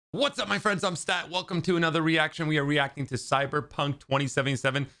What's up, my friends? I'm Stat. Welcome to another reaction. We are reacting to Cyberpunk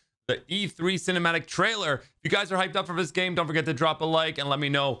 2077, the E3 cinematic trailer. If you guys are hyped up for this game, don't forget to drop a like and let me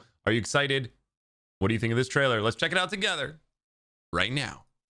know. Are you excited? What do you think of this trailer? Let's check it out together right now.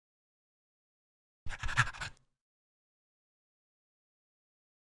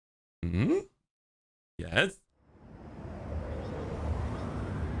 Yes.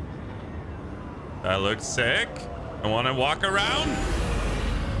 That looks sick. I want to walk around.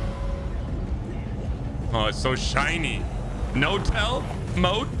 Oh, it's so shiny. No-tell?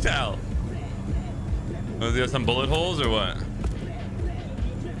 Motel. Was there some bullet holes or what?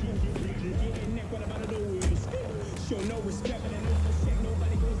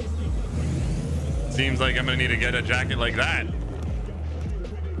 Seems like I'm gonna need to get a jacket like that.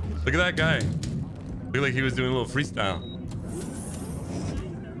 Look at that guy. Looked like he was doing a little freestyle.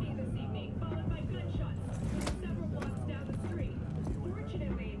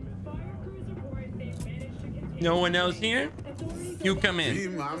 No one else here? You come in. Be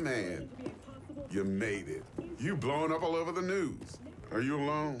my man. You made it. You blowing up all over the news. Are you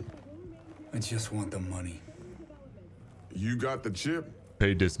alone? I just want the money. You got the chip?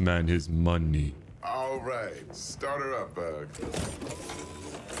 Pay this man his money. All right. Start her up, Bug.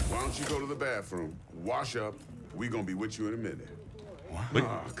 Why don't you go to the bathroom, wash up. We gonna be with you in a minute. Look,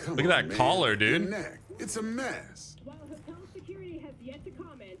 Come look at that on, man. collar, dude. Your neck. It's a mess. While hotel security has yet to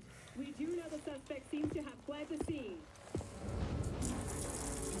comment, we do know the suspect seems to have fled the scene.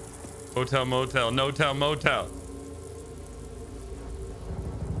 Hotel, motel, no-tell, motel.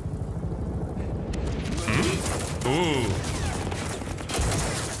 Ooh.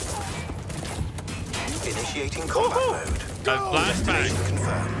 Initiating combat mode. A flashback.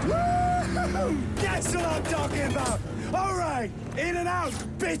 Confirmed. That's what I'm talking about. All right, in and out,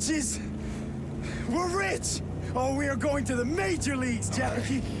 bitches. We're rich. Oh, we are going to the major leagues,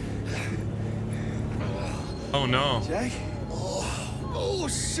 Jackie. Oh no. Jack? Oh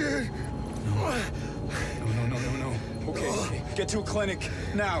shit. No. Okay, get to a clinic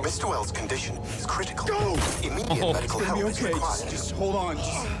now. Mr. Wells' condition is critical. Go! Immediate medical It's gonna be help is okay. required. Just hold on.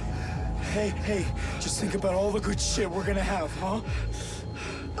 Hey, just think about all the good shit we're gonna have, huh?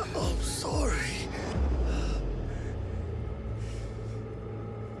 I'm sorry.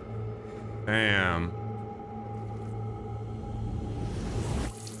 Damn.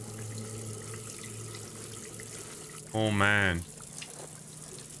 Oh man.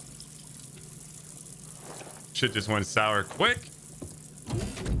 Shit just went sour quick.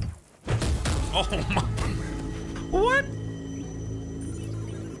 Oh my. What?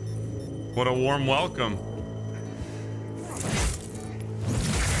 What a warm welcome.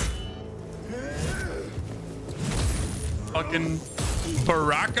 Fucking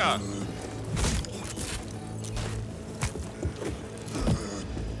Baraka.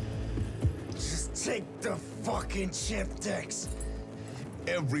 Just take the fucking chip, Dex.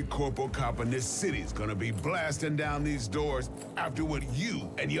 Every corporal cop in this city's gonna be blasting down these doors after what you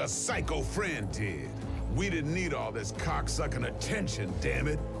and your psycho friend did. We didn't need all this cocksucking attention, damn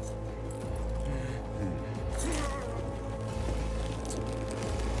it.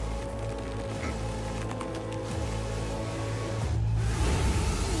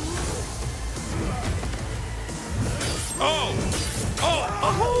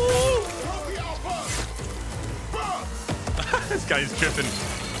 This guy's tripping.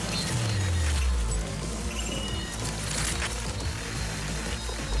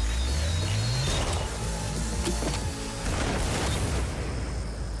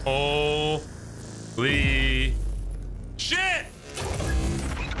 Holy shit!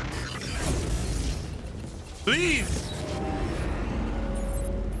 Please!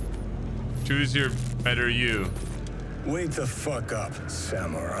 Choose your better you. Wake the fuck up,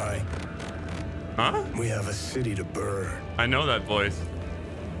 samurai. Huh? We have a city to burn. I know that voice.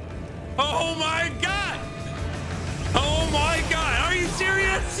 Oh my god! Oh my god! Are you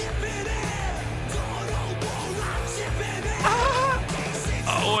serious?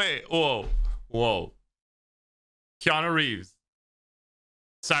 Ah! Oh wait! Whoa! Keanu Reeves.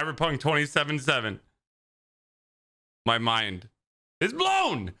 Cyberpunk 2077. My mind is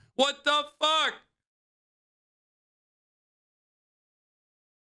blown. What the fuck?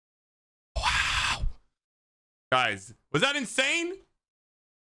 Guys, was that insane?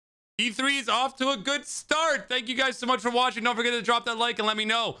 E3 is off to a good start. Thank you guys so much for watching. Don't forget to drop that like and let me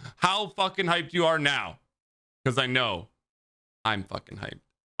know how fucking hyped you are now. Because I know I'm fucking hyped.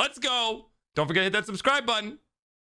 Let's go. Don't forget to hit that subscribe button.